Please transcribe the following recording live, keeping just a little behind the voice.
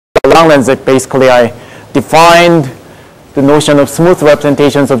Langlands, basically I defined the notion of smooth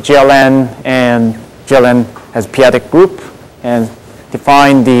representations of GLN, and GLN has p-adic group, and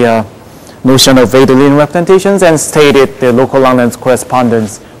defined the notion of Veidelian representations, and stated the local Langlands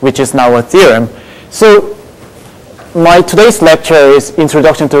correspondence, which is now a theorem. So my today's lecture is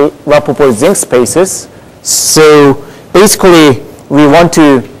Introduction to Rappaport zinc spaces. So basically we want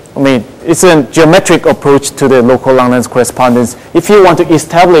to, it's a geometric approach to the local Langlands correspondence. If you want to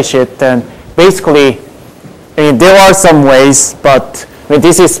establish it, then basically, there are some ways, but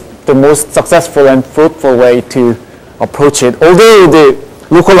this is the most successful and fruitful way to approach it. Although the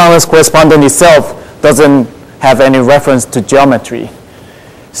local Langlands correspondence itself doesn't have any reference to geometry.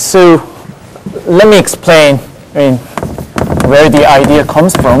 So let me explain where the idea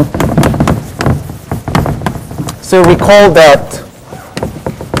comes from. So recall that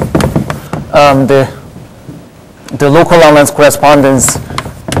the local Langlands correspondence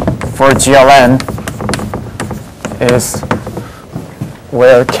for GLN is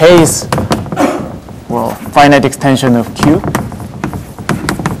where K is, well, finite extension of Q,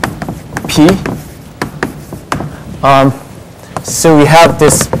 P. So we have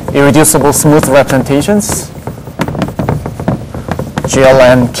this irreducible smooth representations,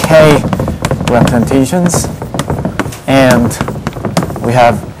 GLN K representations, and we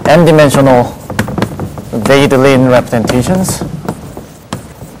have n-dimensional Veidelian representations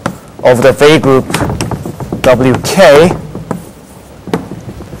of the Vey group WK.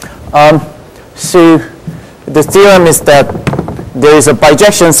 So the theorem is that there is a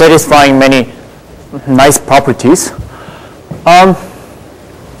bijection satisfying many nice properties.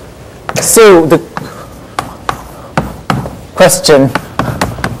 So the question,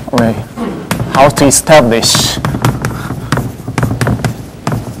 how to establish.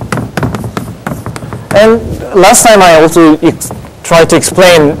 And last time I also tried to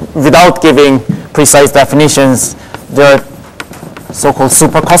explain without giving precise definitions. There are so-called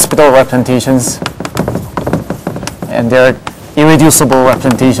supercuspital representations, and there are irreducible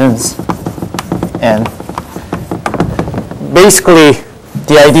representations. And basically,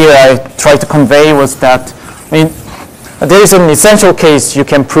 the idea I tried to convey was that, there is an essential case you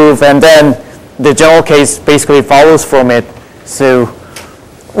can prove, and then the general case basically follows from it. So,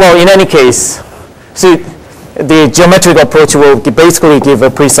 well, in any case, so the geometric approach will basically give a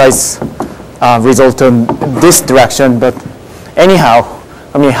precise result in this direction. But anyhow,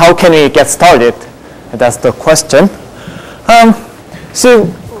 how can we get started? That's the question. So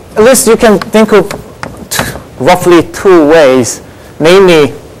at least you can think of roughly two ways.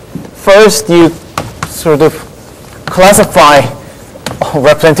 Namely, first you sort of classify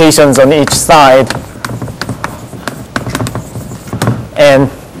representations on each side and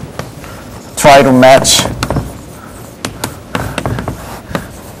try to match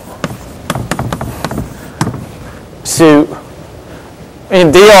so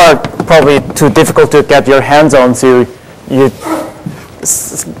they are probably too difficult to get your hands on, so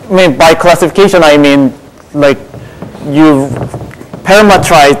by classification I mean like you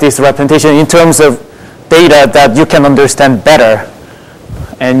parameterize this representation in terms of data that you can understand better,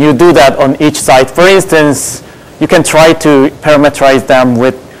 and you do that on each side. For instance, you can try to parameterize them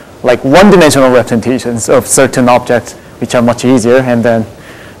with like one-dimensional representations of certain objects, which are much easier, and then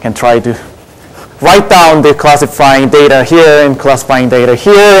you can try to write down the classifying data here and classifying data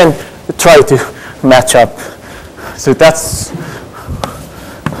here and try to match up. So that's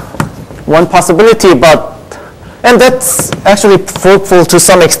one possibility, and that's actually fruitful to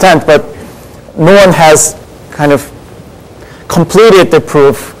some extent, but no one has kind of completed the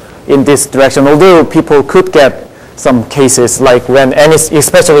proof in this direction, although people could get some cases like when n is,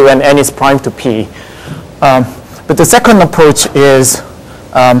 especially when n is prime to p. But the second approach is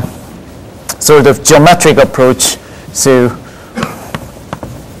sort of geometric approach. So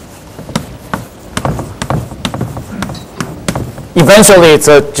eventually it's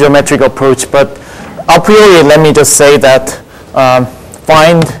a geometric approach, but a priori let me just say that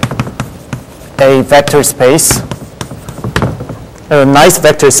find a vector space, a nice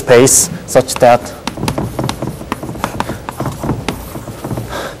vector space such that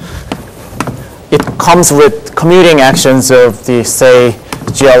it comes with commuting actions of the, say,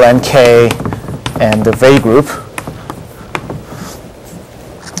 GLNK and the Vey group,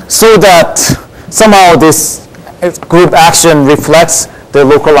 so that somehow this group action reflects the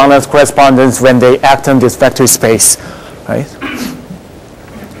local Langlands correspondence when they act on this vector space, right?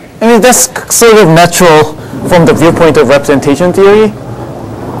 That's sort of natural from the viewpoint of representation theory,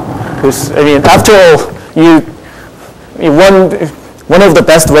 because after all, one of the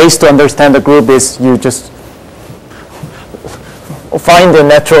best ways to understand the group is you just find the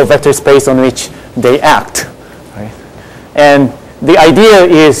natural vector space on which they act. Right? And the idea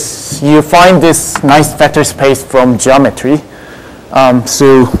is you find this nice vector space from geometry.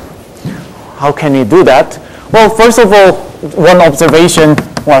 So how can you do that? Well, first of all, one observation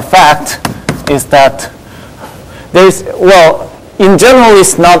or fact is that in general,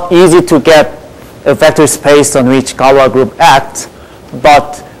 it's not easy to get a vector space on which Galois group acts,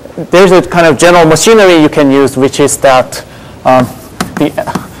 but there's a kind of general machinery you can use, which is that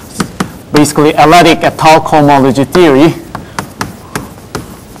basically elliptic étale cohomology theory.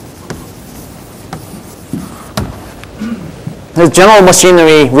 The general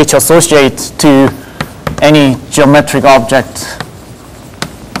machinery which associates to any geometric object.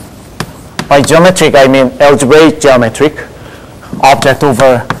 By geometric, I mean algebraic geometric object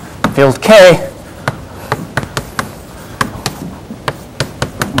over field K.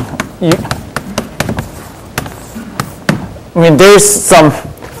 There's some,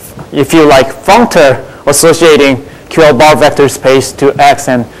 if you like, functor associating QL bar vector space to X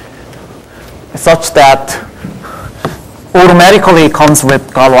and such that automatically comes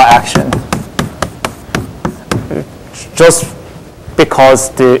with Galois action. Just because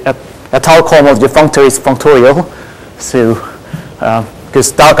the étale cohomology functor is functorial. So,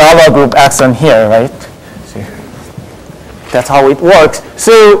 because the Galois group acts on here, right? So that's how it works.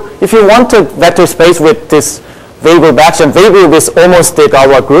 So if you want a vector space with this V group action, V group is almost the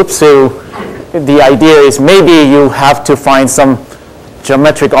Galois group. So the idea is maybe you have to find some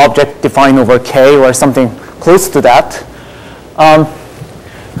geometric object defined over K or something close to that.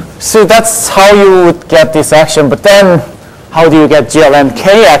 So that's how you would get this action. But then how do you get GLN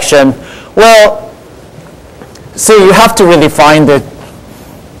K action? Well, so you have to really find the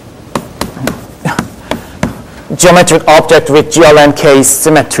geometric object with GLN K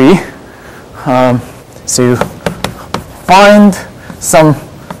symmetry. So find some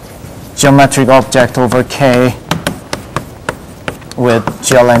geometric object over K with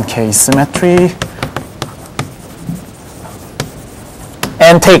GLN K symmetry.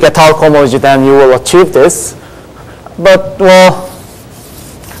 And take étale cohomology, then you will achieve this. But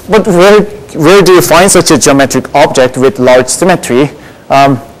where do you find such a geometric object with large symmetry?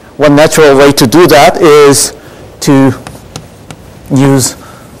 One natural way to do that is to use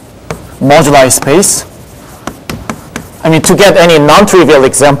moduli space. To get any non-trivial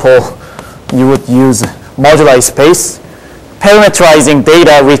example, you would use moduli space, parameterizing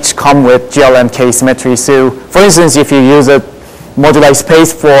data which come with GLN K symmetry. So, for instance, if you use a moduli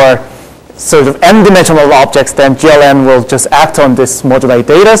space for sort of n-dimensional objects, then GLN will just act on this moduli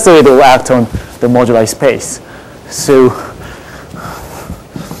data, so it will act on the moduli space. So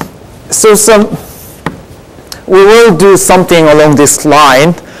we will do something along this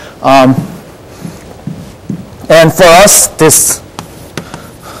line. And for us, this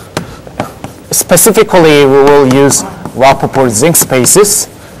specifically, we will use Rappaport-Zink spaces,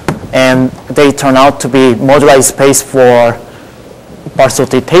 and they turn out to be moduli space for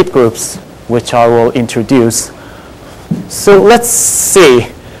Barsotti-Tate groups, which I will introduce. So let's see.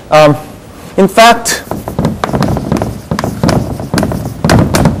 In fact,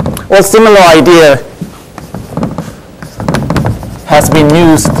 a similar idea has been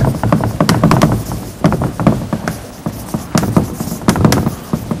used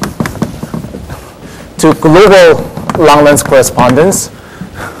to global Langlands correspondence,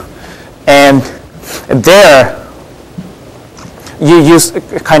 and there you use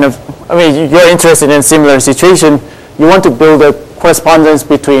you're interested in a similar situation. You want to build a correspondence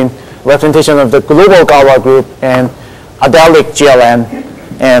between representation of the global Galois group and adelic GLN,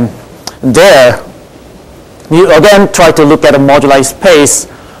 and there you again try to look at a moduli space,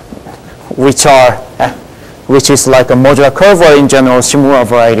 which is like a modular curve or in general Shimura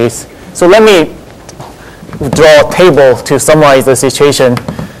varieties. So let me draw a table to summarize the situation.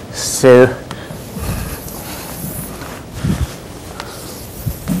 So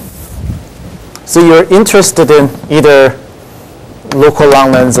you're interested in either local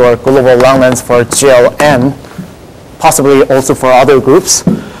Langlands or global Langlands for GLN, possibly also for other groups.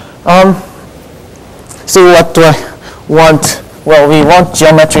 So what do I want? Well, we want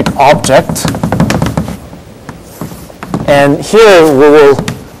geometric object. And here we will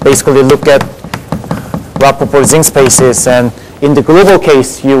basically look at Rappaport-Zink spaces. And in the global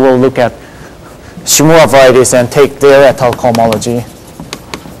case, you will look at Shimura varieties and take their étale cohomology.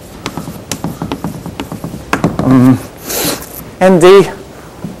 And they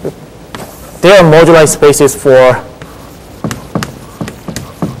are moduli spaces for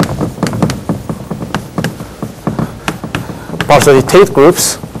Barsotti-Tate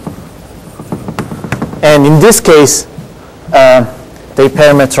groups. And in this case, they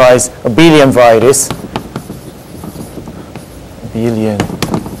parameterize abelian varieties. Abelian.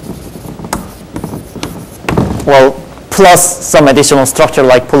 Well, plus some additional structure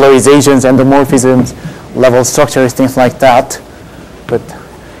like polarizations, endomorphisms, level structures, things like that. But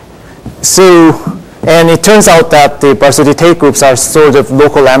so, and it turns out that the Barsotti-Tate groups are sort of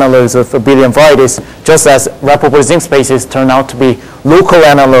local analogs of abelian varieties, just as Rappaport zinc spaces turn out to be local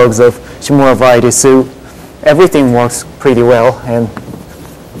analogs of Shimura varieties. So everything works pretty well.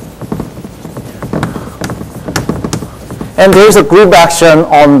 And there's a group action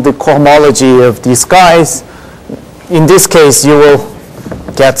on the cohomology of these guys. In this case, you will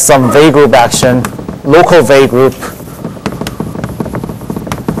get some Weil group action, local Weil group,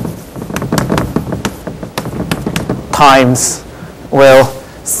 times, well,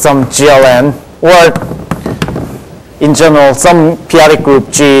 some GLN, or in general, some p-adic group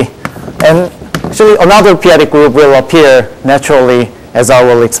G. And actually, another p-adic group will appear naturally, as I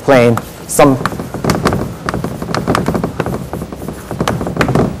will explain.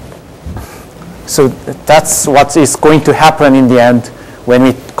 So that's what is going to happen in the end when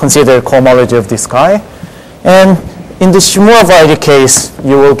we consider cohomology of this guy. And in the Shimura variety case,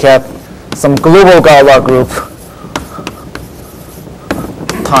 you will get some global Galois group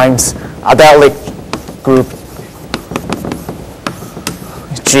times adelic group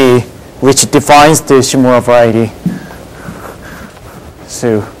G, which defines the Shimura variety.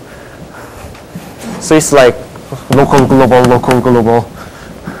 So it's like local global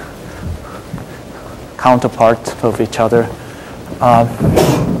counterpart of each other.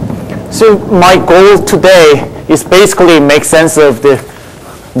 So my goal today is basically make sense of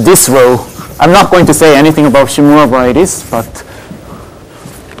this row. I'm not going to say anything about Shimura varieties, but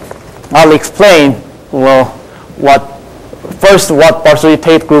I'll explain, well, what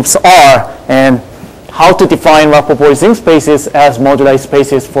Barsotti-Tate groups are and how to define Rappaport zinc spaces as moduli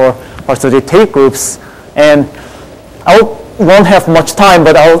spaces for Barsotti-Tate groups. And I won't have much time,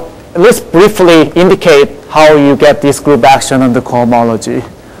 but I'll at least briefly indicate how you get this group action on the cohomology.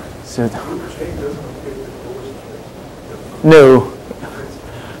 So, no.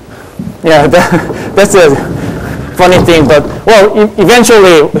 Yeah, that's a funny thing, but well,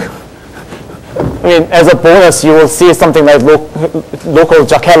 eventually, I mean, as a bonus, you will see something like local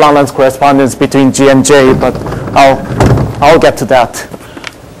Jacquet-Langlands correspondence between G and J, but I'll get to that.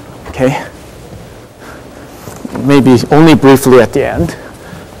 Okay. Maybe only briefly at the end.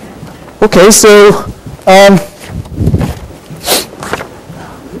 Okay, so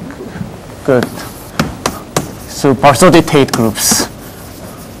good. So Barsotti-Tate groups.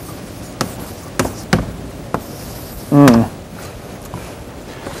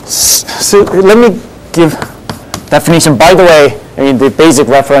 So let me give definition. By the way, I mean the basic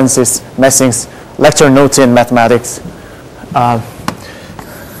reference is Messing's lecture notes in mathematics.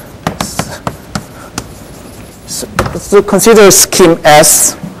 So consider scheme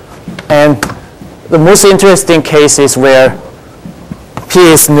S. And the most interesting case is where P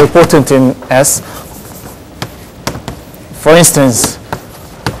is nilpotent in S. For instance,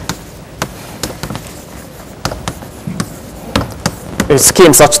 a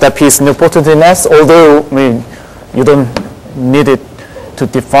scheme such that P is nilpotent in S, although I mean, you don't need it to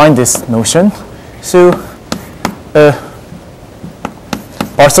define this notion. So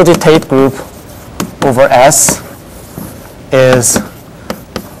Barsotti-Tate group over S is,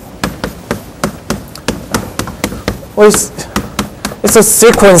 well, it's a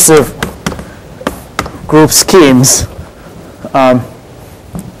sequence of group schemes.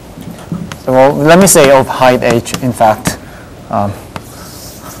 Well, let me say of height h, in fact.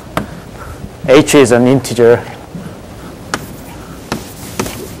 H is an integer.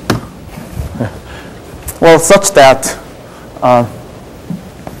 Well, such that,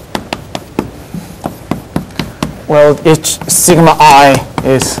 well, each sigma I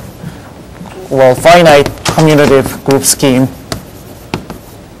is, well, finite commutative group scheme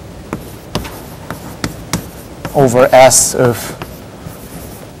over S of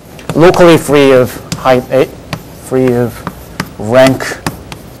locally free of height A, free of rank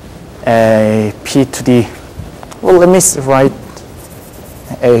a P to the, well, let me write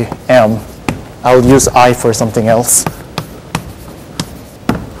a M. I'll use I for something else.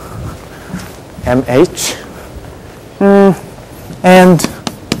 MH. And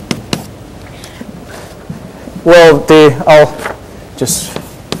well, I'll just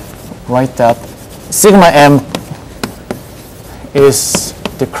write that sigma M is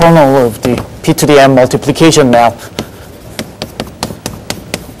the kernel of the P to the M multiplication map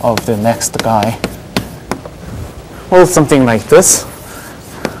of the next guy. Well, something like this.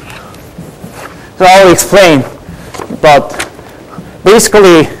 So I'll explain, but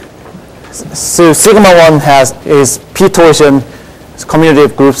basically, so sigma 1 is p torsion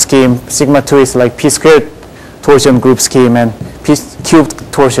commutative group scheme. Sigma 2 is like p squared torsion group scheme, and p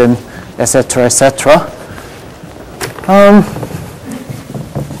cubed torsion, etc., etc.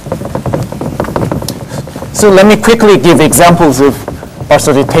 So let me quickly give examples of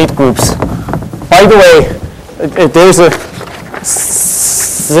partially Tate groups. By the way, there's a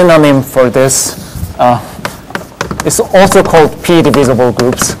synonym for this. It's also called p-divisible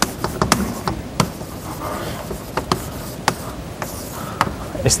groups.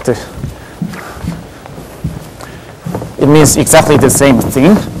 It means exactly the same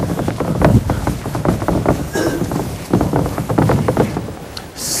thing.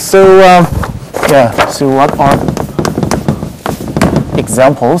 So yeah, so what are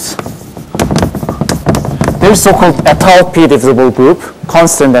examples? There's so-called étale p-divisible group,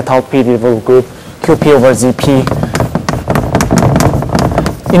 constant étale p-divisible group, QP over ZP.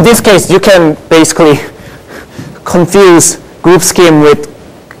 In this case, you can basically confuse group scheme with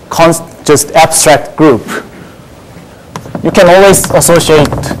just abstract group. You can always associate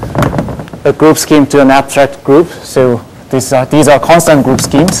a group scheme to an abstract group. So these are constant group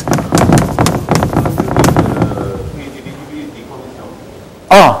schemes.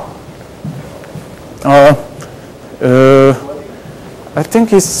 I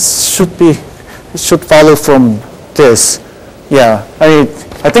think it should follow from this. Yeah, I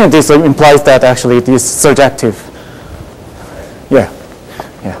think this implies that actually it is surjective. Yeah.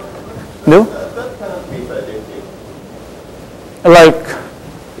 No? That cannot be surjective. Like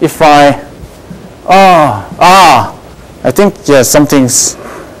if I I think something's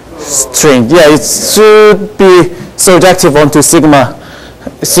strange. Yeah, it should be surjective onto sigma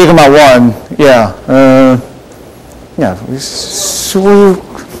 1. Yeah. So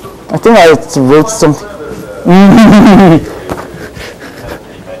I think I wrote something.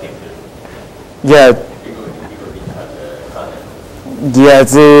 Yeah.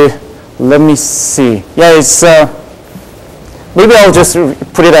 Let me see. Yeah, it's maybe I'll just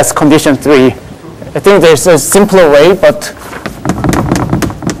put it as condition 3. I think there's a simpler way, but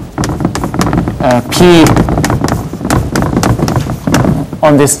P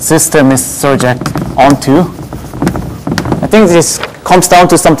on this system is surject onto. I think this comes down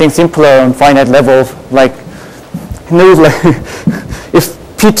to something simpler on finite level, like if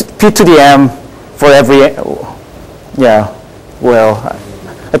P to the M for every, well,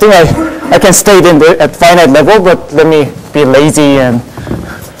 I think I can state at finite level, but let me be lazy and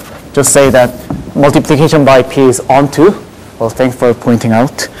just say that multiplication by P is onto. Well, thanks for pointing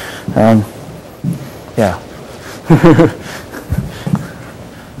out. Yeah.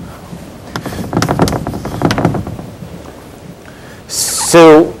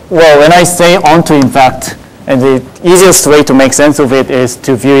 So, well, when I say onto, in fact, and the easiest way to make sense of it is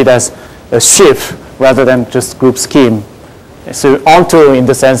to view it as a shift rather than just group scheme. So onto in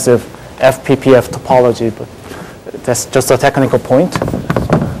the sense of FPPF topology, but that's just a technical point.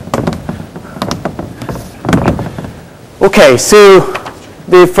 Okay, so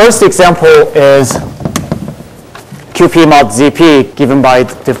the first example is QP mod ZP given by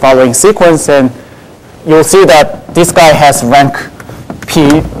the following sequence, and you'll see that this guy has rank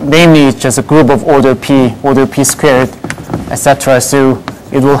P, namely it's just a group of order P squared, etc. So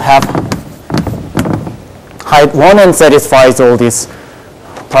it will have height 1 and satisfies all these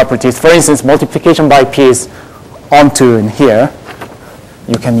properties. For instance, multiplication by P is onto in here.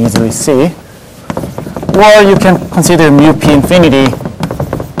 You can easily see. Or you can consider mu P infinity,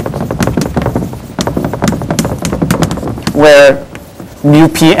 where mu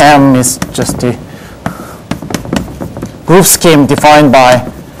PM is just the group scheme defined by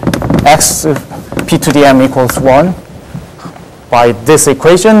x P to the M equals 1. By this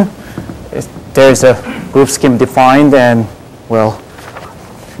equation, there's a group scheme defined, and, well,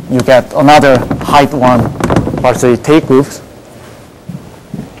 you get another height 1 partially Tate groups.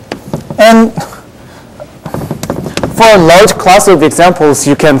 And for a large class of examples,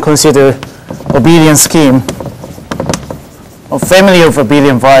 you can consider abelian scheme, a family of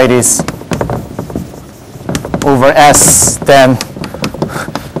abelian varieties over S. Then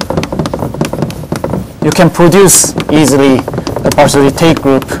you can produce easily a partially Tate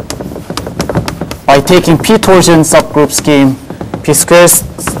group by taking P torsion subgroup scheme, P squared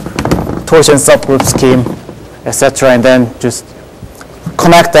torsion subgroup scheme, etc., and then just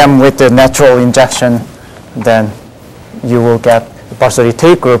connect them with the natural injection. Then you will get a partially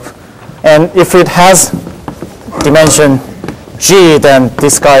Tate group. And if it has dimension G, then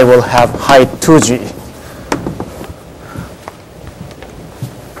this guy will have height 2G.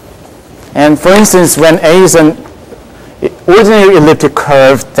 And for instance, when A is an ordinary elliptic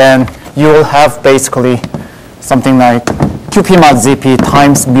curve, then you will have basically something like QP mod ZP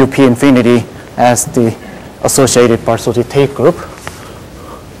times mu P infinity as the associated Barsoldi-Tate group.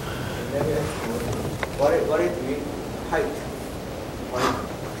 What is the height?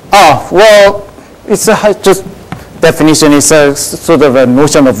 Oh, well, it's a just definition. It's a sort of a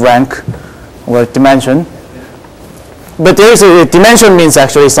notion of rank or dimension. But there is a dimension means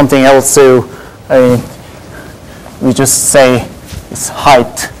actually something else. So we just say it's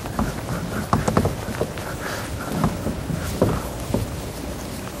height.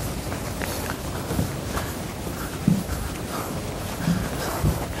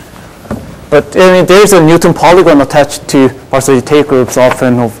 But I mean, there is a Newton polygon attached to Barsoldi-Tate groups,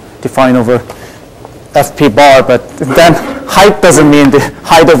 often defined over FP bar. But then height doesn't mean the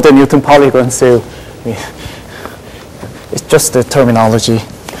height of the Newton polygon. So it's just the terminology.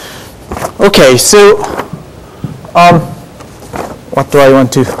 Okay, so what do I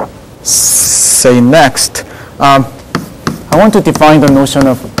want to say next? I want to define the notion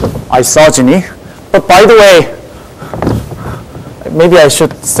of isogeny. But by the way, maybe I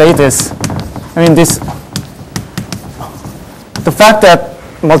should say this. I mean, the fact that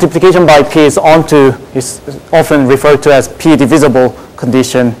multiplication by P is onto is often referred to as P divisible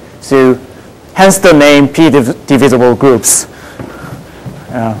condition. So hence the name P divisible groups.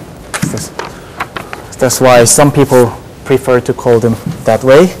 That's why some people prefer to call them that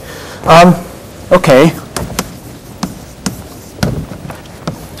way. Okay.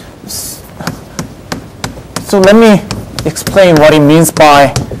 So let me explain what it means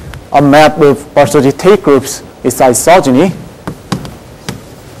by a map with Barsoldi-Tate groups is isogeny.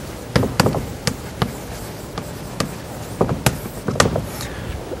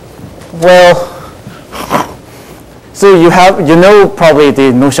 Well, so you know probably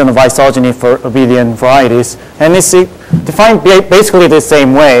the notion of isogeny for abelian varieties, and it's defined basically the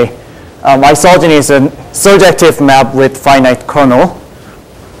same way. Isogeny is a surjective map with finite kernel.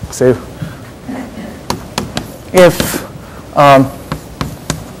 So if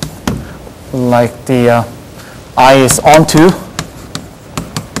like the I is onto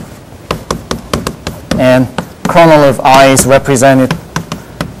and kernel of I is represented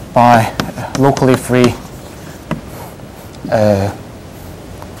by locally free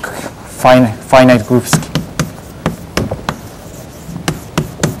finite group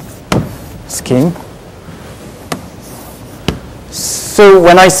scheme. So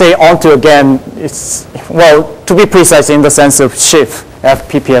when I say onto again, it's, well, to be precise in the sense of Schiff,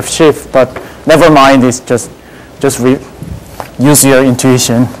 FPPF Schiff, but never mind, it's just use your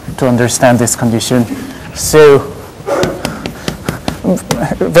intuition to understand this condition. So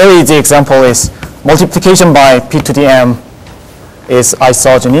very easy example is multiplication by P to the M is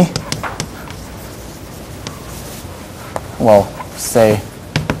isogeny. Well, say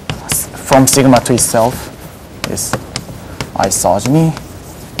from sigma to itself is isogeny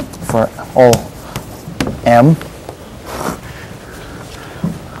for all M.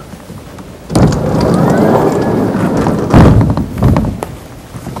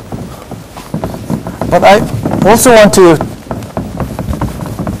 But I also want to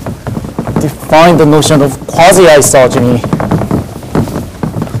define the notion of quasi-isogeny.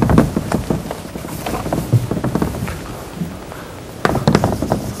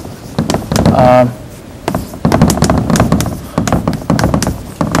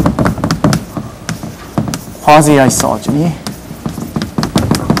 Quasi-isogeny.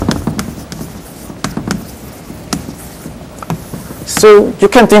 So you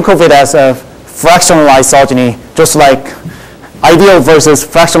can think of it as a fractional isogeny, just like ideal versus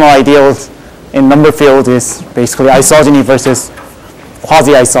fractional ideals in number field is basically isogeny versus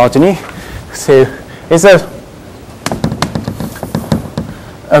quasi-isogeny. So it's a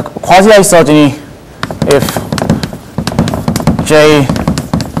quasi-isogeny if J,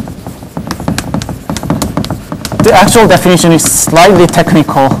 the actual definition is slightly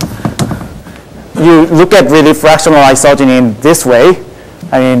technical. You look at really fractional isogeny in this way.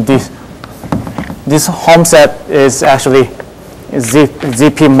 I mean, this home set is actually a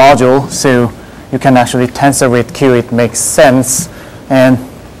ZP module, so you can actually tensor with Q. It makes sense, and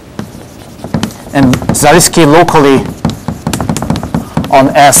Zariski locally on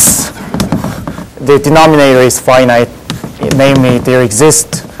S, the denominator is finite, namely there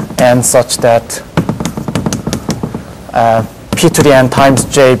exists n such that P to the n times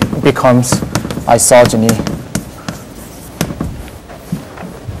J becomes isogeny.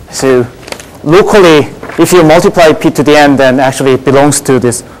 So locally, if you multiply P to the n, then actually it belongs to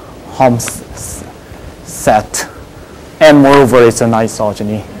this Holmes set. And moreover, it's an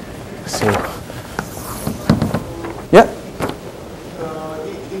isogeny. So, yeah?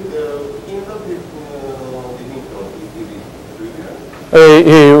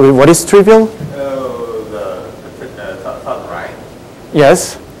 What is trivial? The third right.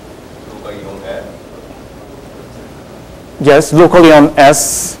 Yes. Locally on S. Yes, locally on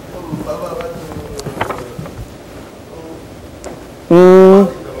S.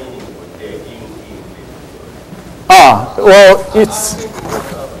 Well, it's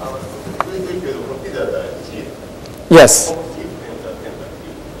yes.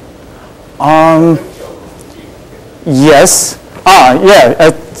 Yes. Yeah.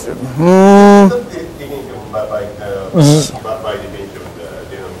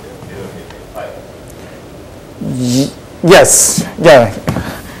 Yes. Yeah.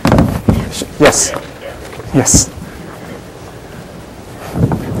 Yes. Yes.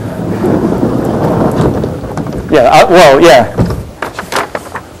 Yeah. Well, yeah.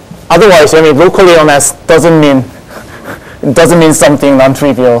 Otherwise, I mean, locally on S doesn't mean something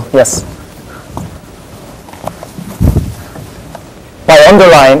non-trivial. Yes. By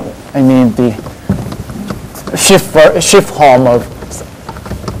underline, I mean the shift form of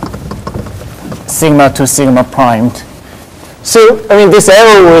sigma to sigma primed. So, I mean, this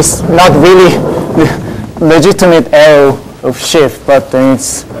arrow is not really the legitimate arrow of shift, but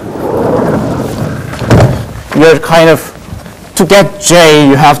it's, you're kind of, to get J,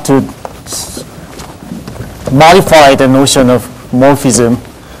 you have to modify the notion of morphism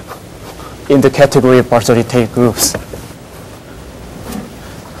in the category of partially take groups.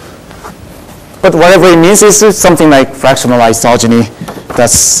 But whatever it means is something like fractional isogeny.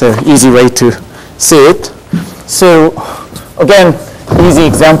 That's an easy way to see it. So again, easy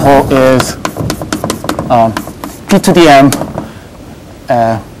example is P to the M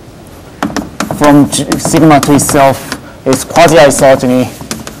from sigma to itself is quasi-isogeny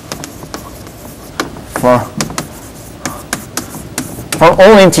for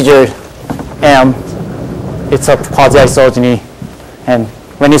all integer M, it's a quasi-isogeny, and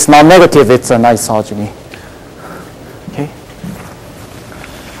when it's non-negative, it's an isogeny. Okay.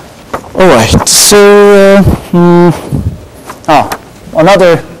 All right. So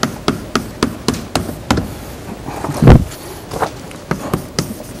another.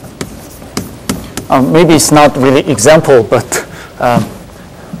 Maybe it's not really example, but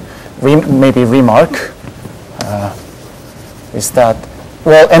maybe remark is that,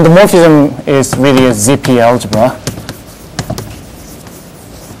 well, endomorphism is really a ZP algebra.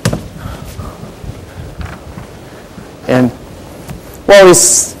 And, well,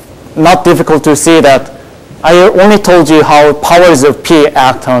 it's not difficult to see that I only told you how powers of P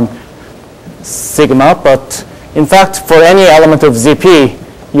act on sigma, but in fact, for any element of ZP,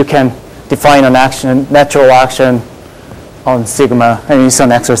 you can define an action, natural action on sigma, and it's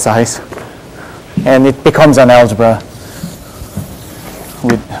an exercise. And it becomes an algebra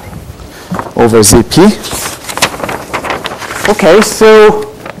with over ZP. Okay,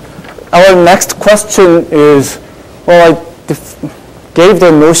 so our next question is, well, I gave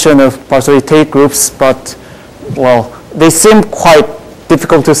the notion of partially take groups, but, well, they seem quite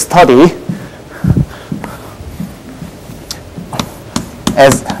difficult to study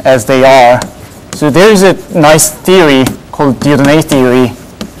as they are. So there's a nice theory called Dieudonné theory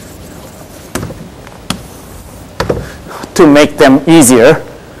to make them easier.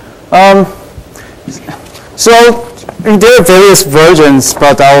 So there are various versions,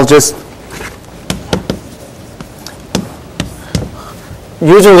 but I'll just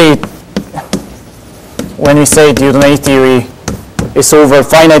usually when we say Dieudonné theory, it's over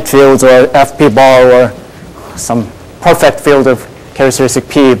finite fields or FP bar or some perfect field of characteristic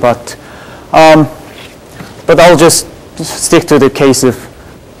P, but I'll just stick to the case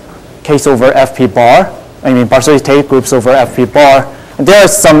over FP bar. I mean, partially take groups over FP bar. And there are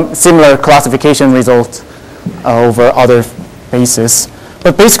some similar classification results over other bases.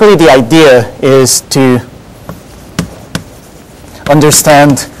 But basically, the idea is to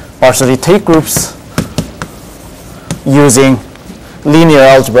understand partially take groups using linear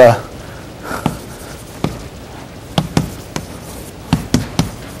algebra.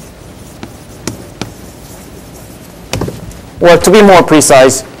 Or to be more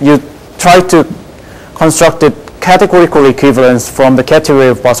precise, you try to construct the categorical equivalence from the category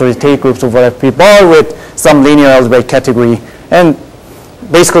of partially take groups over FP bar with some linear algebraic category. And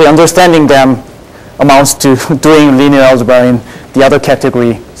basically understanding them amounts to doing linear algebra in the other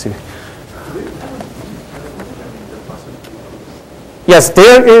category. So, yes,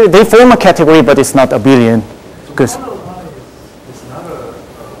 they form a category, but it's not abelian. Because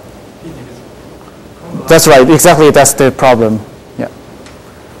that's right, exactly, that's the problem. Yeah.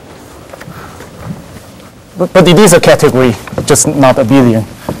 But it is a category, just not abelian.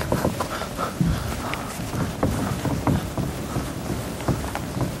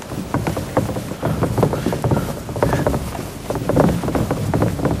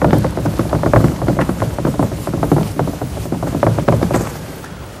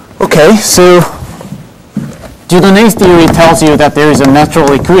 Okay, so Dieudonné's theory tells you that there is a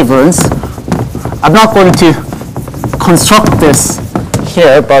natural equivalence. I'm not going to construct this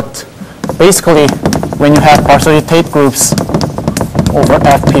here, but basically when you have partially Tate groups over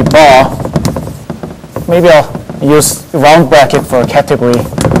FP bar, maybe I'll use round bracket for a category.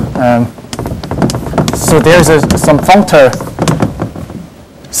 So there's some functor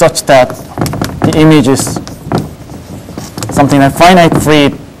such that the image is something like finite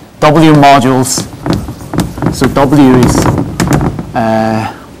free W modules. So W is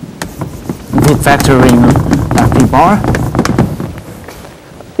group factoring FP bar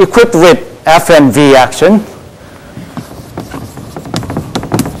equipped with F and V action.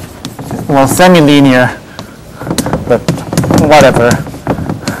 Well, semi-linear, but whatever.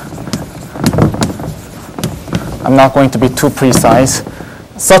 I'm not going to be too precise,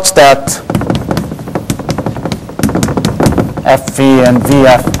 such that FV and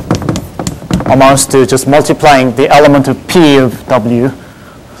VF amounts to just multiplying the element of P of W.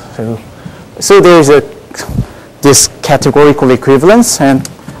 So there is this categorical equivalence, and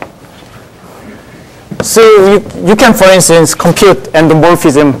so you can, for instance, compute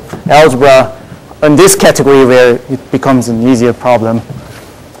endomorphism algebra in this category where it becomes an easier problem.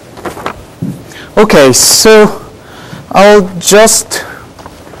 Okay, so I'll just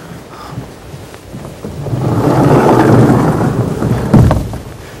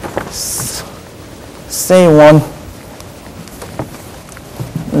say one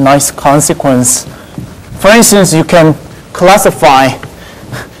nice consequence. For instance, you can classify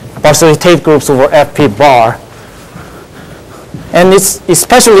partially Tate groups over FP bar. And it's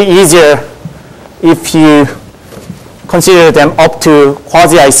especially easier if you consider them up to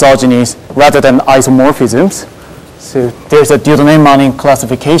quasi-isogenies rather than isomorphisms. So there's a Dieudonné-Manning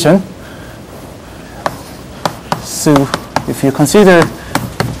classification. So if you consider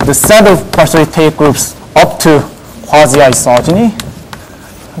the set of partially Tate groups up to quasi-isogeny,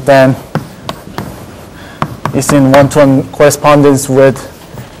 then it's in one-to-one correspondence with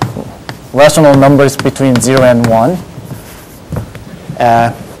rational numbers between 0 and 1.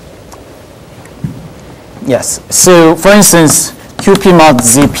 Yes, so for instance, QP mod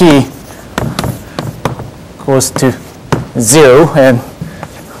ZP goes to 0 and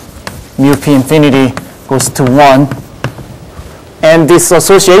mu P infinity goes to 1. And this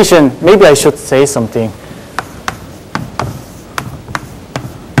association, maybe I should say something.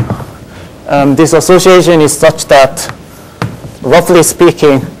 This association is such that, roughly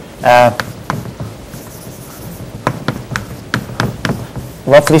speaking,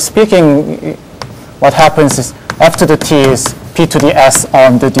 what happens is f to the t is p to the s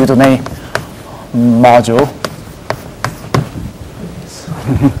on the Dieudonné module.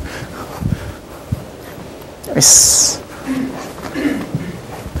 It's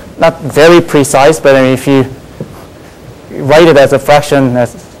not very precise, but I mean, if you write it as a fraction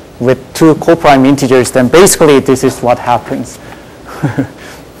with two coprime integers, then basically this is what happens.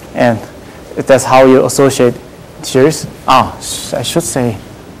 And that's how you associate integers. I should say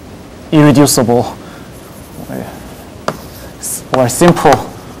irreducible or simple.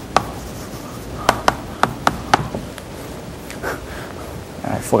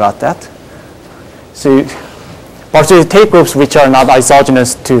 I forgot that. So partially Tate groups which are not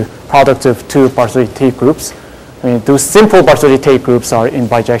isogenoous to product of two partially Tate groups. I mean, those simple partially Tate groups are in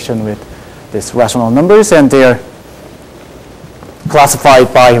bijection with these rational numbers, and they are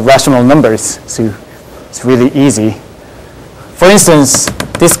classified by rational numbers. So it's really easy. For instance,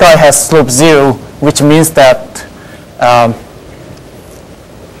 this guy has slope 0, which means that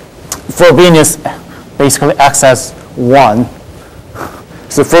Frobenius basically acts as 1.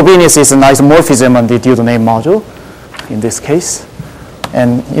 So Frobenius is an isomorphism on the Dieudonné module in this case.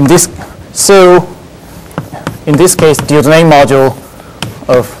 And in this case, Dieudonné module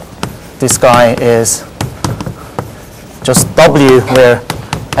of this guy is just W, where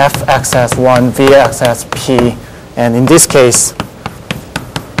F acts as 1, V acts as P. And in this case,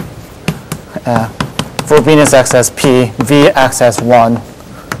 Frobenius acts as P, V acts as 1.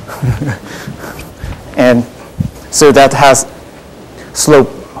 And so that has slope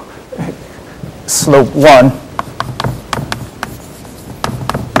 1.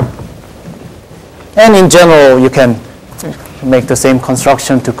 And in general, you can make the same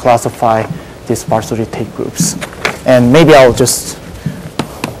construction to classify these partially Tate groups. And maybe I'll just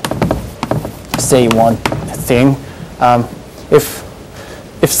say one thing. If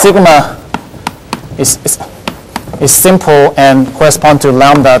sigma is simple and correspond to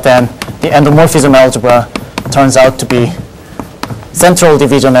lambda, then the endomorphism algebra turns out to be central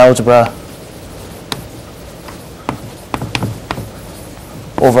division algebra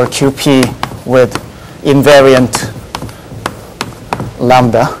over QP with invariant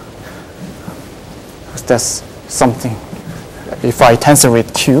lambda. That's something. If I tensor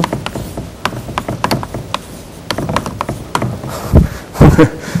with Q.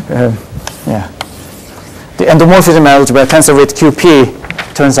 Yeah. The endomorphism algebra tensor with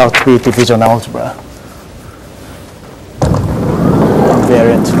QP turns out to be division algebra.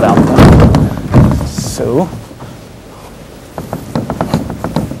 Invariant lambda. So,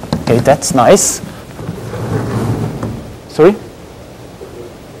 okay, that's nice. Sorry? It's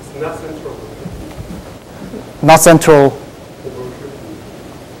not central. Not central.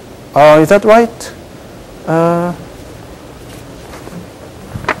 Is that right?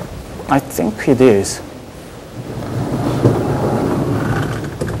 I think it is.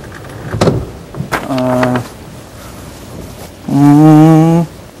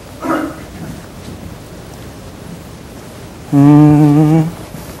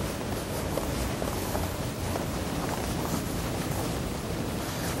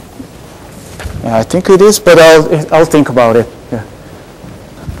 Yeah, I think it is, but I'll think about it. Yeah.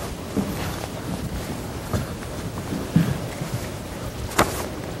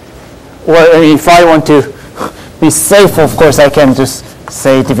 Or I mean, if I want to be safe, of course, I can just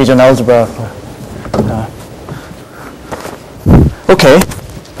say division algebra. Okay.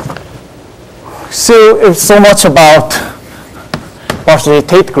 So it's so much about partially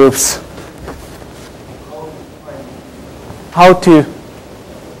Tate groups. How do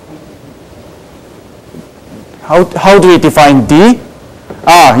we define D?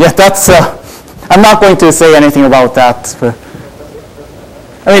 Yeah, that's. I'm not going to say anything about that. But,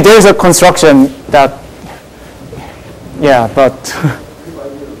 I mean, there's a construction that. Yeah, but.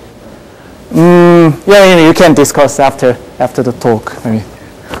 Yeah, you can discuss after the talk. I mean,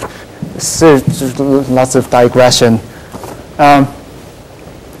 so lots of digression.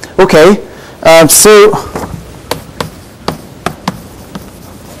 Okay, so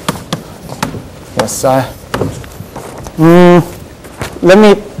yes, let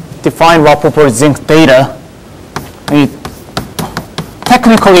me define Rappaport zinc data. I mean,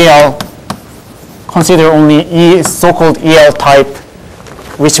 technically, I'll consider only so-called EL type,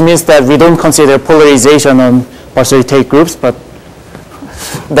 which means that we don't consider polarization on partially Tate groups, but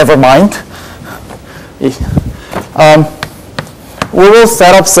never mind. We will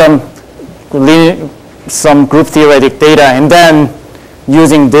set up some group theoretic data, and then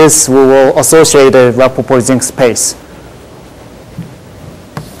using this, we will associate a Rappaport zinc space.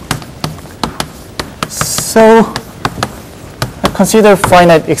 So I consider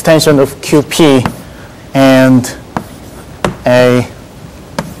finite extension of QP and a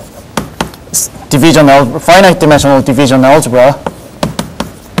finite dimensional division algebra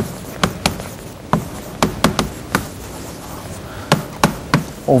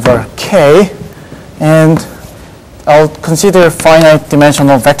over K, and I'll consider finite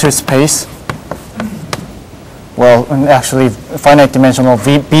dimensional vector space. Well, and actually finite dimensional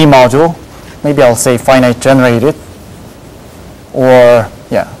B module. Maybe I'll say finite generated, or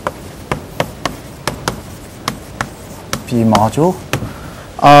yeah, B module.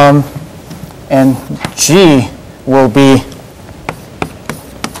 And G will be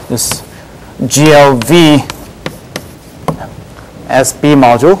this GLV as B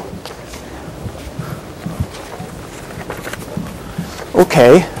module.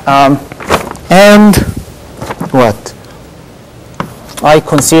 Okay, and what? I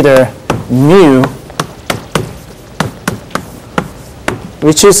consider mu,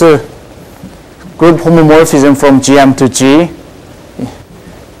 which is a group homomorphism from GM to G,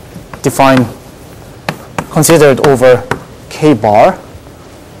 considered over K bar.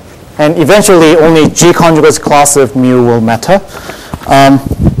 And eventually only G conjugate's class of mu will matter. And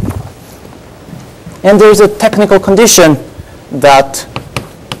there's a technical condition that,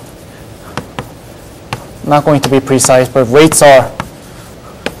 not going to be precise, but weights are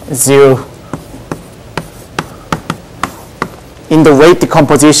 0. In the weight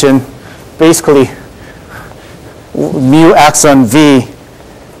decomposition, basically mu acts on V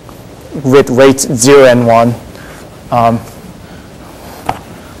with weights 0 and 1.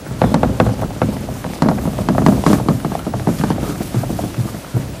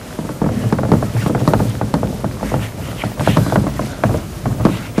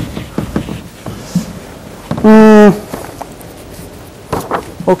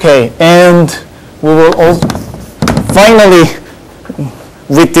 Okay, and we will also finally,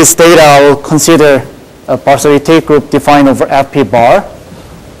 with this data, I will consider a partially Tate group defined over FP bar.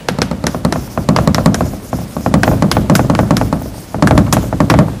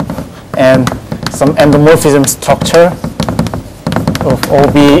 And some endomorphism structure of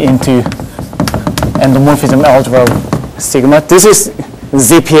OB into endomorphism algebra of sigma. This is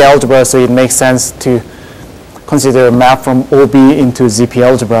ZP algebra, so it makes sense to consider a map from OB into ZP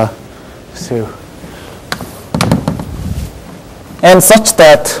algebra. So, and such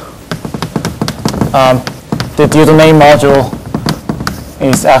that the Dieudonné module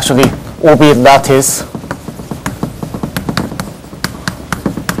is actually OB lattice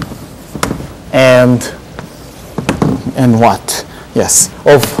and what? Yes,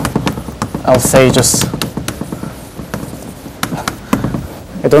 of, I'll say just,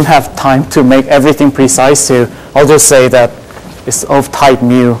 I don't have time to make everything precise, so I'll just say that it's of type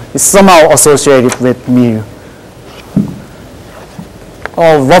mu. It's somehow associated with mu.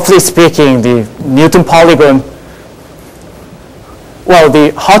 Oh, roughly speaking, the Newton polygon, well,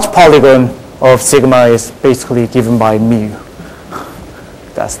 the Hodge polygon of sigma is basically given by mu.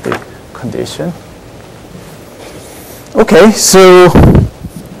 That's the condition. Okay, so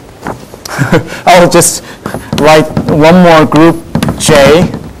I'll just write one more group J,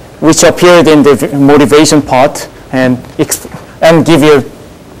 which appeared in the motivation part, and give you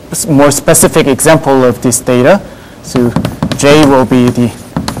a more specific example of this data. So J will be the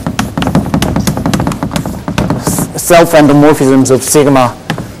self-endomorphisms of sigma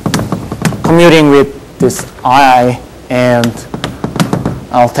commuting with this I, and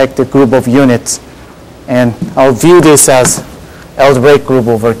I'll take the group of units, and I'll view this as algebraic group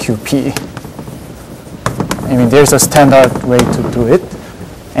over QP. I mean, there's a standard way to do it.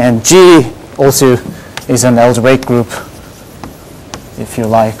 And G also is an algebraic group, if you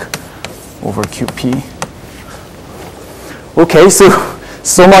like, over QP. Okay,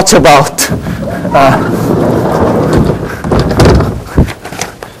 so much about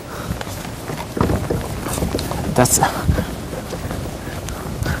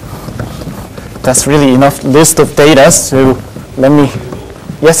that's really enough list of data. So let me,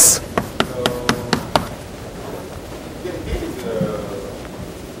 yes.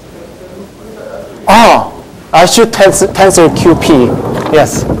 I should tensor QP,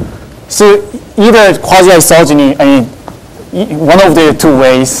 yes. So either quasi-isogeny, I mean, one of the two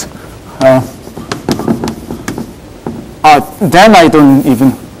ways. Then I don't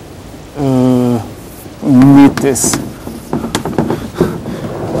even need this.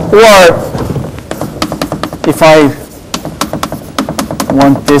 Or if I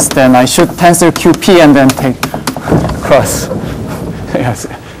want this, then I should tensor QP and then take cross. Yes,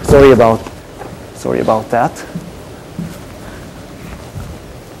 sorry about that.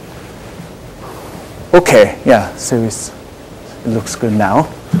 Okay, yeah, so it looks good now.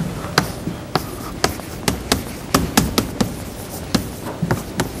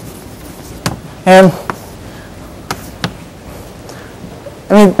 And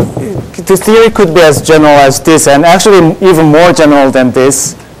I mean, the theory could be as general as this, and actually even more general than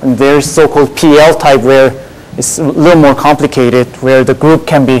this. And there's so-called PL type where it's a little more complicated, where the group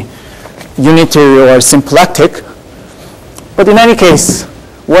can be unitary or symplectic. But in any case,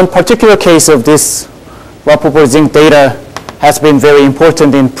 one particular case of this Rappaport-Zink data has been very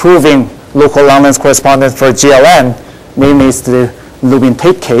important in proving local Langlands correspondence for GLN. Namely, it's the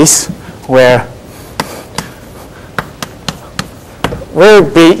Lubin-Tate case, where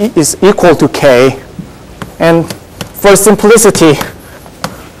B is equal to K. And for simplicity,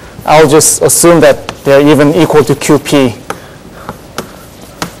 I'll just assume that they're even equal to QP.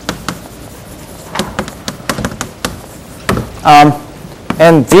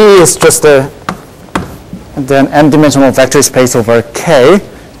 And V is just an n-dimensional vector space over K.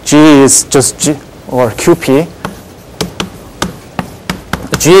 G is just G, or QP.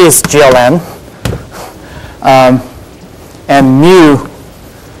 G is GLN. And mu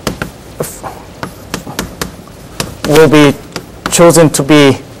will be chosen to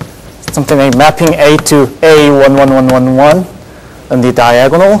be something like mapping A to A11111 on the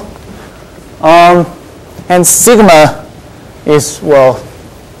diagonal. And sigma is, well,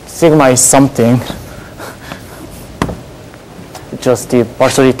 sigma is something. Just the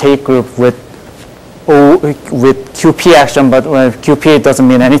Barsoldi-Tate group with QP action, but QP doesn't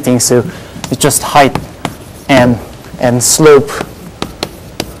mean anything, so it's just height and slope.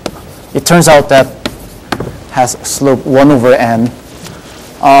 It turns out that has slope 1 over n.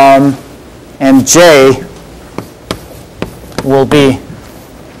 And J will be,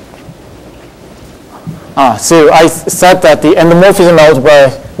 so I said that the endomorphism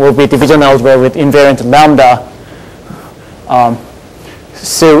algebra will be division algebra with invariant lambda.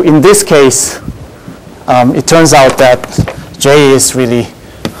 So in this case, it turns out that J is really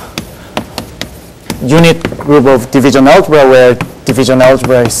unit group of division algebra, where division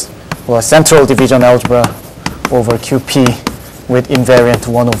algebra is, well, central division algebra over QP with invariant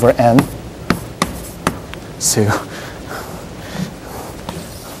 1 over n. So,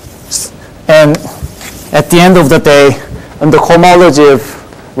 and at the end of the day, and the cohomology of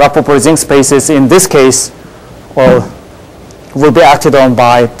Rappaport-Zingg spaces in this case will be acted on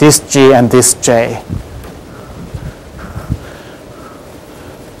by this G and this J.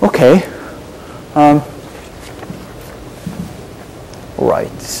 Okay.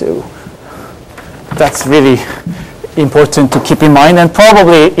 Right, so that's really important to keep in mind, and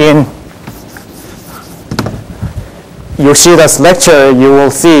probably in Yoshida's lecture you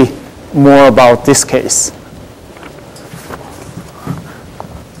will see more about this case.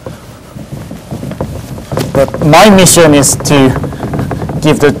 But my mission is to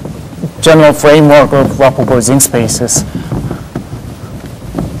give the general framework of Rappaport-Zingg spaces.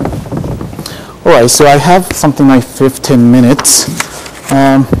 All right, so I have something like 15 minutes.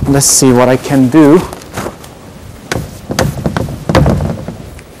 Let's see what I can do.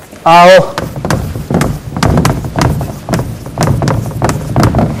 I'll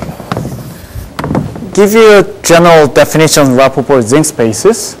give you a general definition of Rappaport-Zingg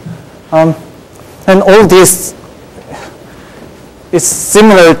spaces. And all this is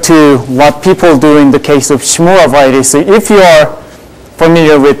similar to what people do in the case of Shimura varieties. So if you are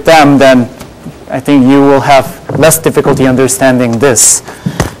familiar with them, then I think you will have less difficulty understanding this.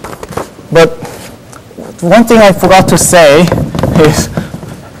 But one thing I forgot to say is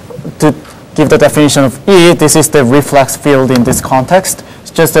to give the definition of E. This is the reflex field in this context.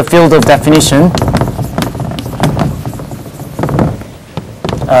 It's just a field of definition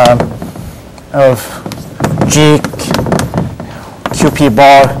of G QP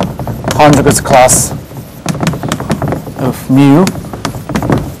bar conjugates class of mu.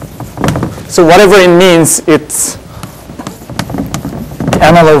 So whatever it means, it's the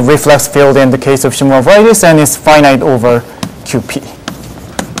analog reflex field in the case of Shimura varieties, and it's finite over QP.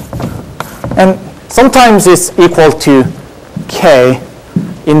 And sometimes it's equal to K.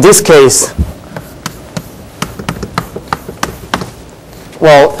 In this case,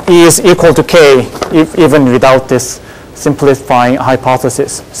 well, E is equal to K even without this simplifying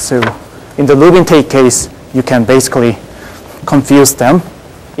hypothesis. So in the Lubin-Tate case, you can basically confuse them.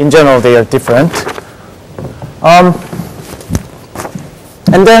 In general, they are different. And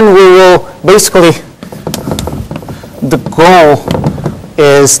then we will basically, the goal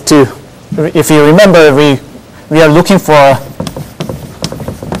is to, if you remember, we are looking for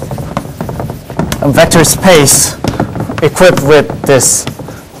a vector space equipped with this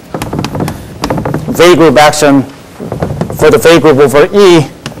V group action for the V group over E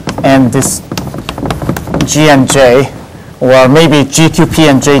and this G and J, or maybe GQP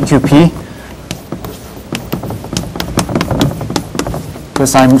and JQP,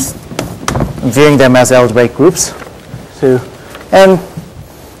 because I'm viewing them as algebraic groups. So, and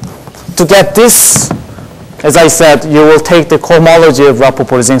to get this, as I said, you will take the cohomology of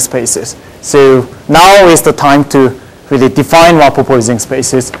Rappaport-Zingg spaces. So now is the time to really define Rappaport-Zingg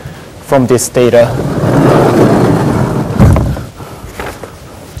spaces from this data.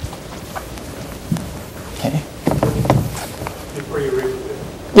 Okay. Before you read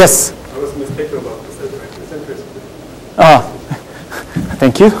it, Yes. I was mistaken about the center. Ah,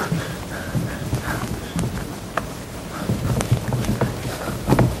 thank you.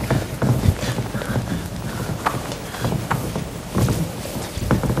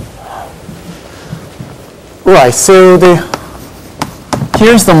 Right, so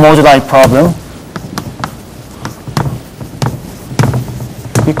here's the moduli problem.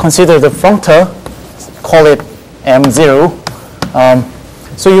 We consider the functor, call it M0.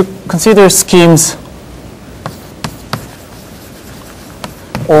 So you consider schemes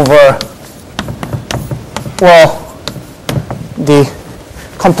over, well, the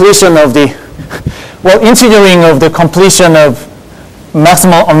completion of the, well, integering of the completion of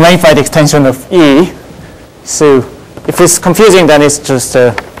maximal unramified extension of E. So if it's confusing, then it's just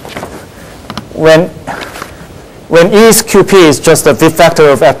when E is QP is just a V factor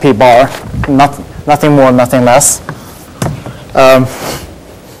of FP bar, nothing more, nothing less.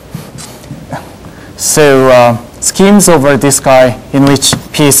 So schemes over this guy in which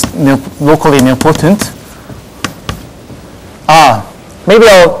P is locally nilpotent. Maybe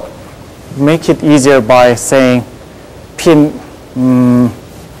I'll make it easier by saying P,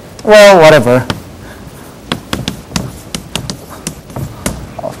 well, whatever.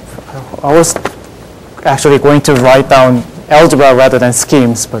 I was actually going to write down algebra rather than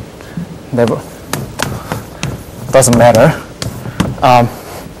schemes, but never, doesn't matter.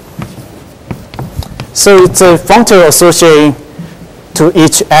 So it's a functor associating to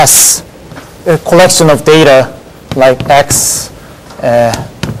each S, a collection of data like X,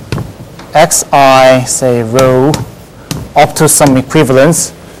 xi, say, rho, up to some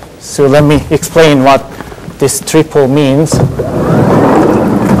equivalence. So let me explain what this triple means.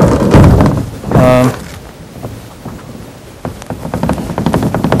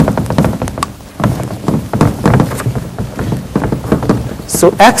 So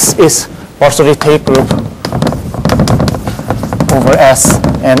X is partially take group over S,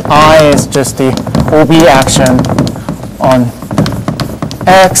 and I is just the OB action on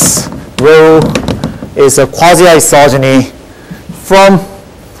X. Rho is a quasi-isogeny from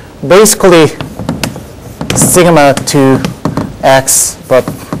basically sigma to X, but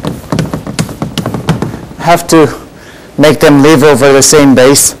have to make them live over the same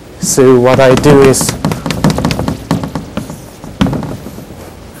base. So what I do is,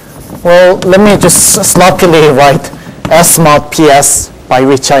 well, let me just sloppily write S mod PS, by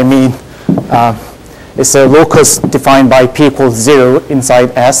which I mean it's a locus defined by P equals 0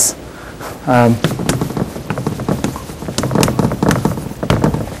 inside S.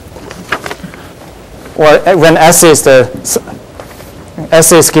 Or when S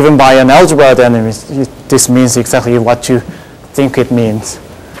is given by an algebra, then this means exactly what you think it means.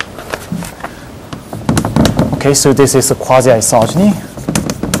 Okay, so this is a quasi-isogeny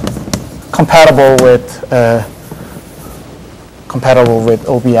compatible with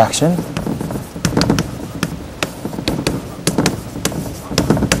OB action.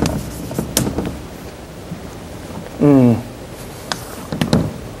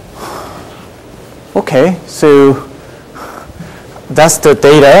 Okay, so that's the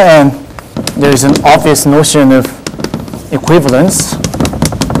data, and there is an obvious notion of equivalence.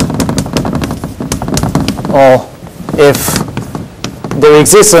 Or if there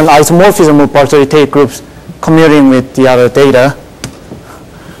exists an isomorphism of partially take groups commuting with the other data,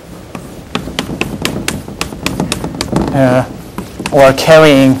 or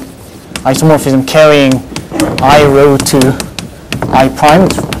carrying isomorphism carrying I rho to I prime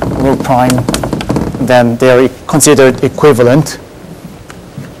rho prime, then they are considered equivalent.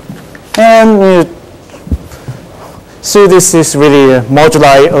 And so this is really a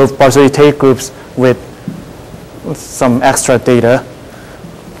moduli of partially take groups with some extra data.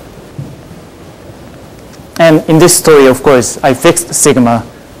 And in this story, of course, I fixed sigma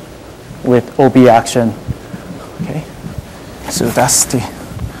with OB action. Okay, so that's the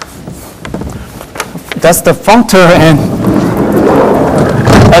functor, and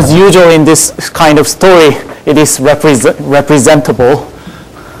as usual in this kind of story, it is representable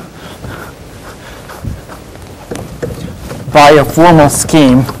by a formal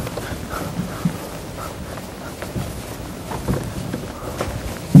scheme.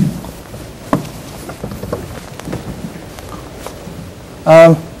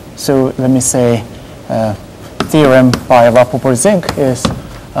 So let me say theorem by Rappaport-Zink is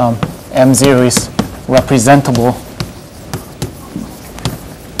M0 is representable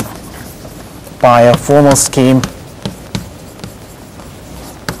by a formal scheme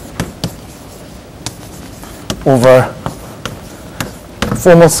over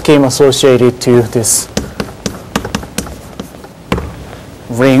formal scheme associated to this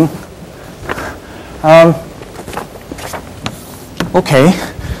ring. Okay.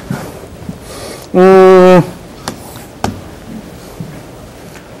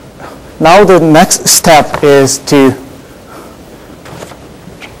 Now the next step is to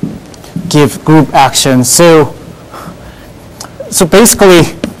give group action. So basically,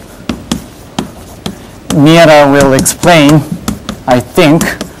 Miera will explain, I think.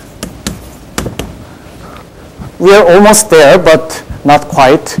 We are almost there, but not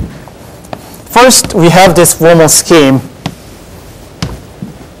quite. First, we have this formal scheme.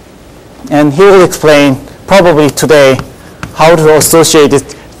 And he will explain, probably today, how to associate this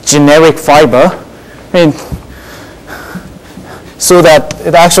generic fiber, so that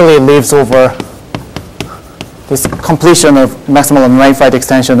it actually lives over this completion of maximal unramified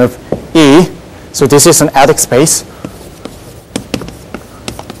extension of E. So this is an adic space.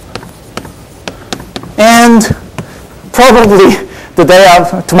 And probably the day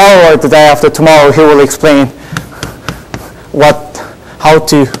after tomorrow or the day after tomorrow, he will explain how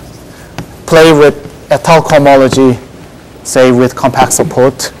to play with étale cohomology, say with compact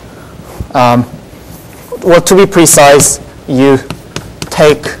support. Well, to be precise, you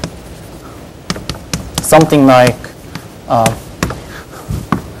take something like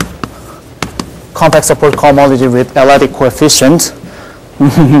compact support cohomology with L-adic coefficient.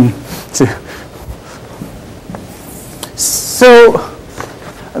 So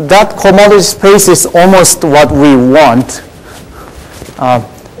that cohomology space is almost what we want.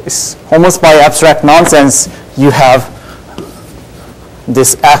 It's almost by abstract nonsense, you have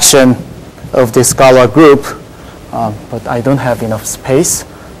this action of this Galois group, but I don't have enough space.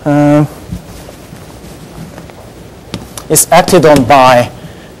 It's acted on by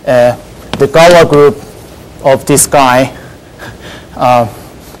the Galois group of this guy,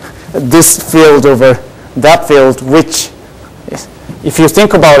 this field over that field, which, if you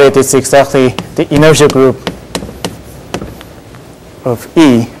think about it, it's exactly the inertia group of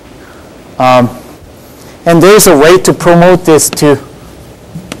E. And there's a way to promote this to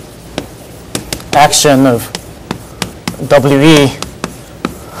action of WE.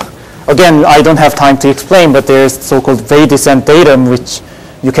 Again, I don't have time to explain, but there's so-called Wave descent datum, which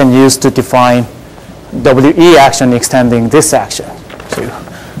you can use to define WE action extending this action.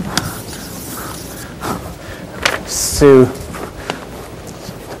 So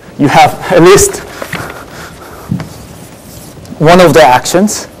you have at least one of the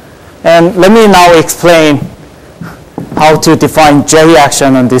actions. And let me now explain how to define J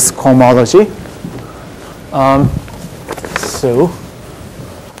action on this cohomology.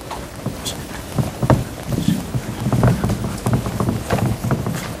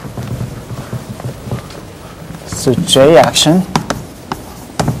 So J action.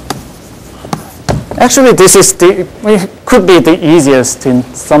 Actually, this is it could be the easiest in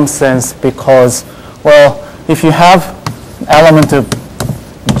some sense because, well, if you have element of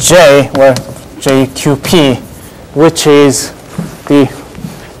J, or JQP, which is the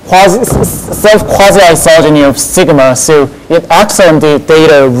self-quasi-isogeny of sigma, so it acts on the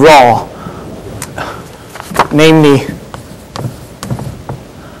data raw, namely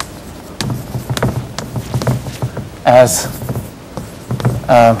as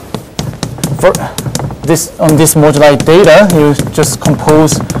for this on this moduli data, you just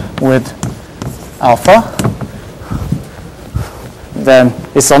compose with alpha. Then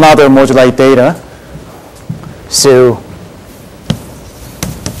it's another moduli data. So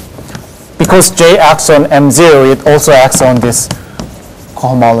because J acts on M0, it also acts on this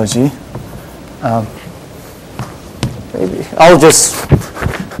cohomology. Maybe I'll just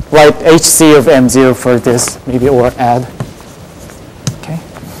write HC of M0 for this, maybe, or add. Okay.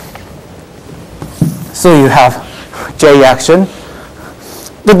 So you have J action.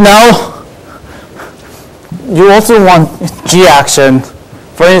 But now you also want G action.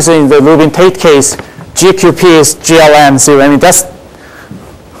 For instance, in the Lubin-Tate case, GQP is GLN. So I mean, that's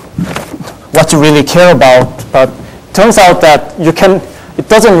what you really care about. But it turns out that it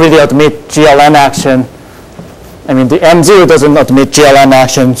doesn't really admit GLN action. I mean, the M0 doesn't admit GLN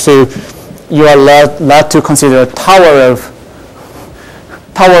action. So you are allowed to consider a tower of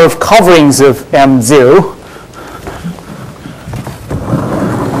coverings of M0.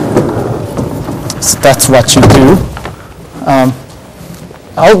 So that's what you do.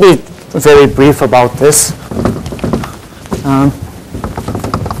 I'll be very brief about this.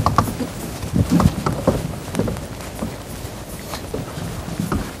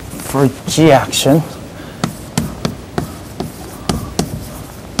 For G action,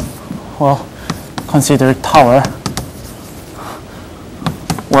 well, consider tower,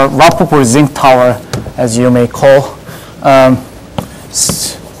 or Rappaport zinc tower, as you may call.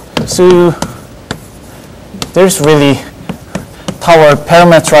 So there's really tower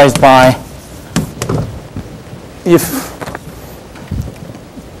parametrized by if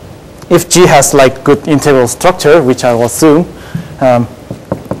G has like good integral structure, which I will assume,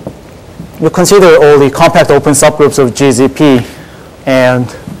 you consider all the compact open subgroups of GZP,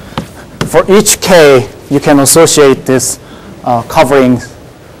 and for each K, you can associate this covering,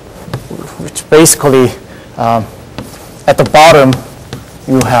 which basically at the bottom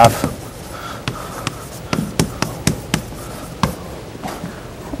you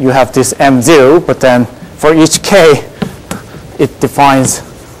have this M0, but then for each K, it defines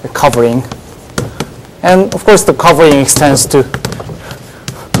the covering. And of course, the covering extends to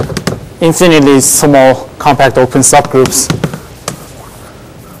infinitely small compact open subgroups.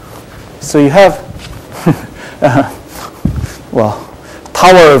 So you have, well,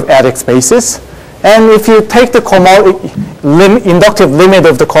 tower of adic spaces. And if you take the inductive limit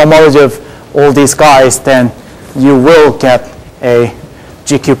of the cohomology of all these guys, then you will get a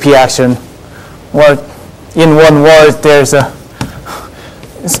GQP action. Or in one word, there's a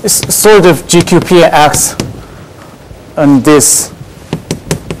sort of GQP acts on this,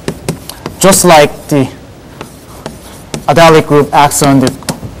 just like the adelic group acts on the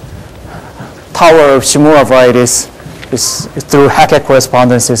tower of Shimura varieties is through Hackett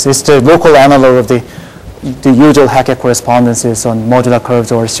correspondences. It's the local analog of the usual Hackett correspondences on modular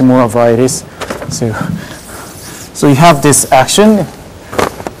curves or Shimura varieties. So you have this action,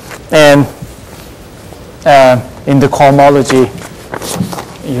 and in the cohomology,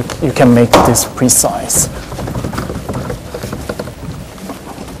 you can make this precise.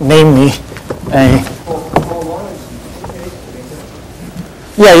 Namely,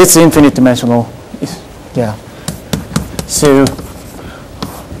 yeah, it's infinite dimensional. Yeah. So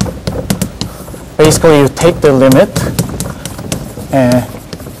basically, you take the limit, and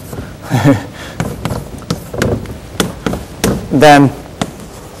then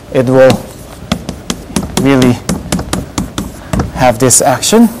it will really have this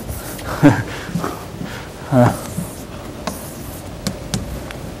action.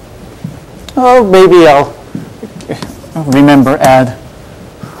 Oh, maybe I'll remember add.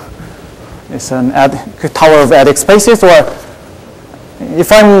 It's an tower of adic spaces, or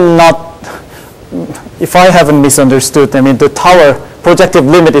if I haven't misunderstood, I mean the tower projective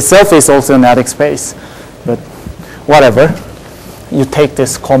limit itself is also an adic space, but whatever. You take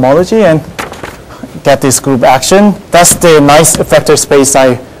this cohomology and get this group action. That's the nice vector space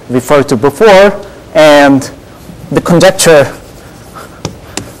I referred to before, and the conjecture,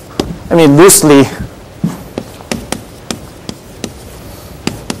 I mean loosely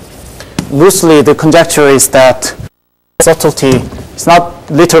the conjecture is that subtlety is not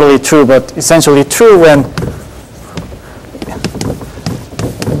literally true, but essentially true when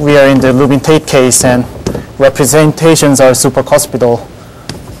we are in the Lubin-Tate case and representations are supercuspidal.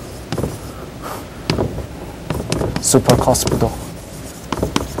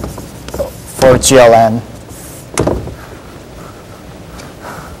 For GLN.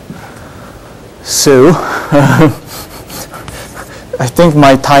 So I think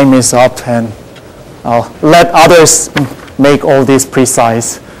my time is up, and I'll let others make all these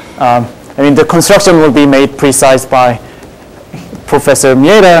precise. I mean, the construction will be made precise by Professor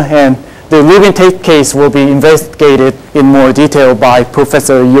Mieda, and the Lubin-Tate case will be investigated in more detail by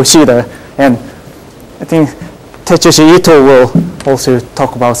Professor Yoshida. And I think Tetsushi Ito will also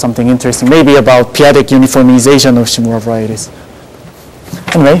talk about something interesting, maybe about p-adic uniformization of Shimura varieties.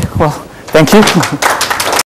 Anyway, well, thank you.